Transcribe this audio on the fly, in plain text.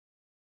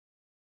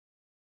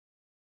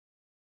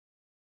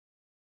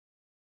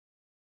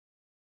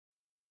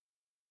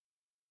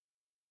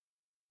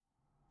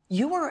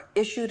You were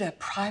issued a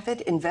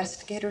private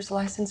investigator's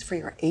license for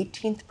your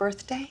 18th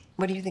birthday?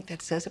 What do you think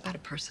that says about a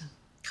person?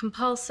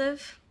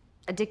 Compulsive,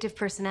 addictive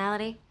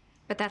personality,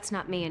 but that's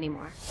not me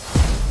anymore.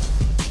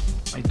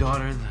 My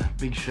daughter, the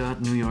big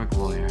shot New York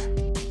lawyer.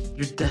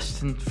 You're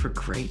destined for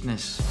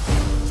greatness.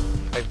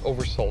 I've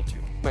oversold you.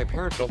 My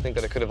parents don't think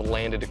that I could have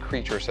landed a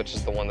creature such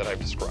as the one that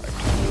I've described.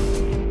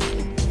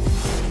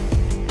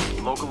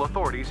 Local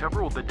authorities have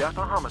ruled the death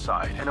a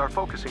homicide and are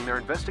focusing their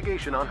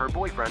investigation on her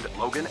boyfriend,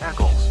 Logan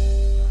Eccles.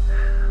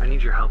 I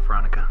need your help,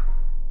 Veronica.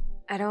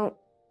 I don't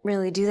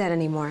really do that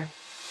anymore.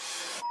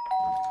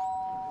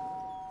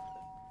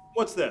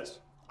 What's this?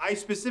 I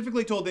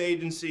specifically told the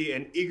agency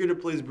an eager to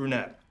please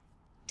brunette.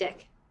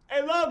 Dick.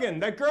 Hey, Logan,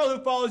 that girl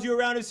who follows you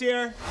around is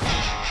here.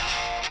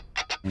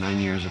 9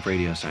 years of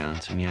radio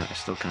silence, and yet I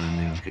still kind of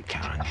knew I could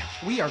count on you.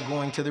 We are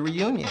going to the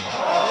reunion.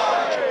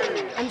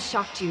 I'm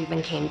shocked you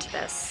even came to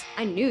this.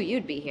 I knew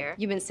you'd be here.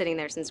 You've been sitting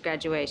there since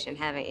graduation,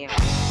 haven't you?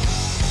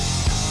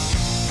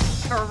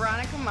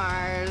 Veronica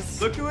Mars.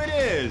 Look who it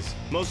is.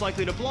 Most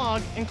likely to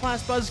blog and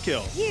class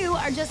buzzkill. You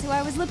are just who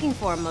I was looking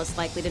for, most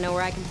likely to know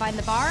where I can find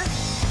the bar.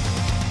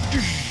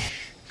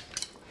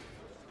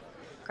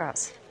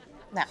 Gross.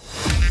 No.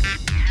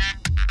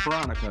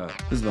 Veronica,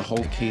 this is the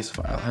whole case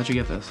file. How'd you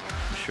get this?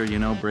 I'm sure you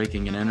know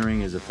breaking and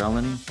entering is a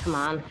felony. Come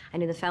on. I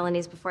knew the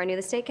felonies before I knew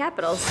the state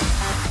capitals.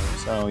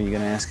 So, you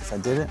gonna ask if I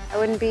did it? I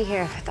wouldn't be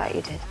here if I thought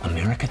you did.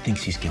 America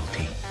thinks he's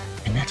guilty,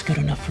 and that's good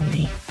enough for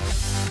me.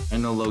 I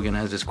know Logan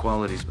has his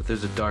qualities, but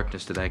there's a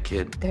darkness to that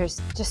kid.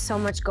 There's just so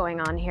much going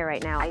on here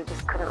right now. I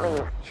just couldn't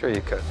leave. Sure you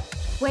could.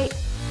 Wait.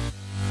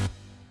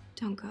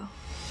 Don't go.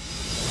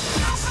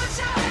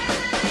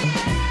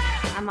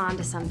 I'm on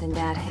to something,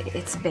 Dad.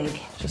 It's big.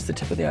 Just the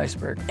tip of the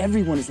iceberg.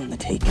 Everyone is on the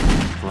take.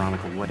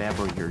 Veronica,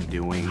 whatever you're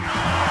doing,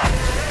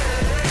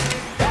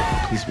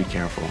 please be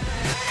careful.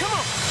 Come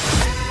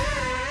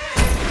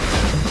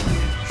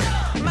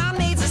on. My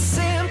needs are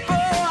simple.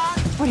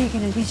 What are you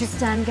gonna use your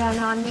stun gun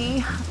on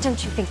me?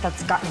 Don't you think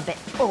that's gotten a bit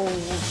old?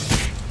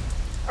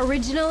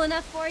 Original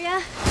enough for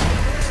you?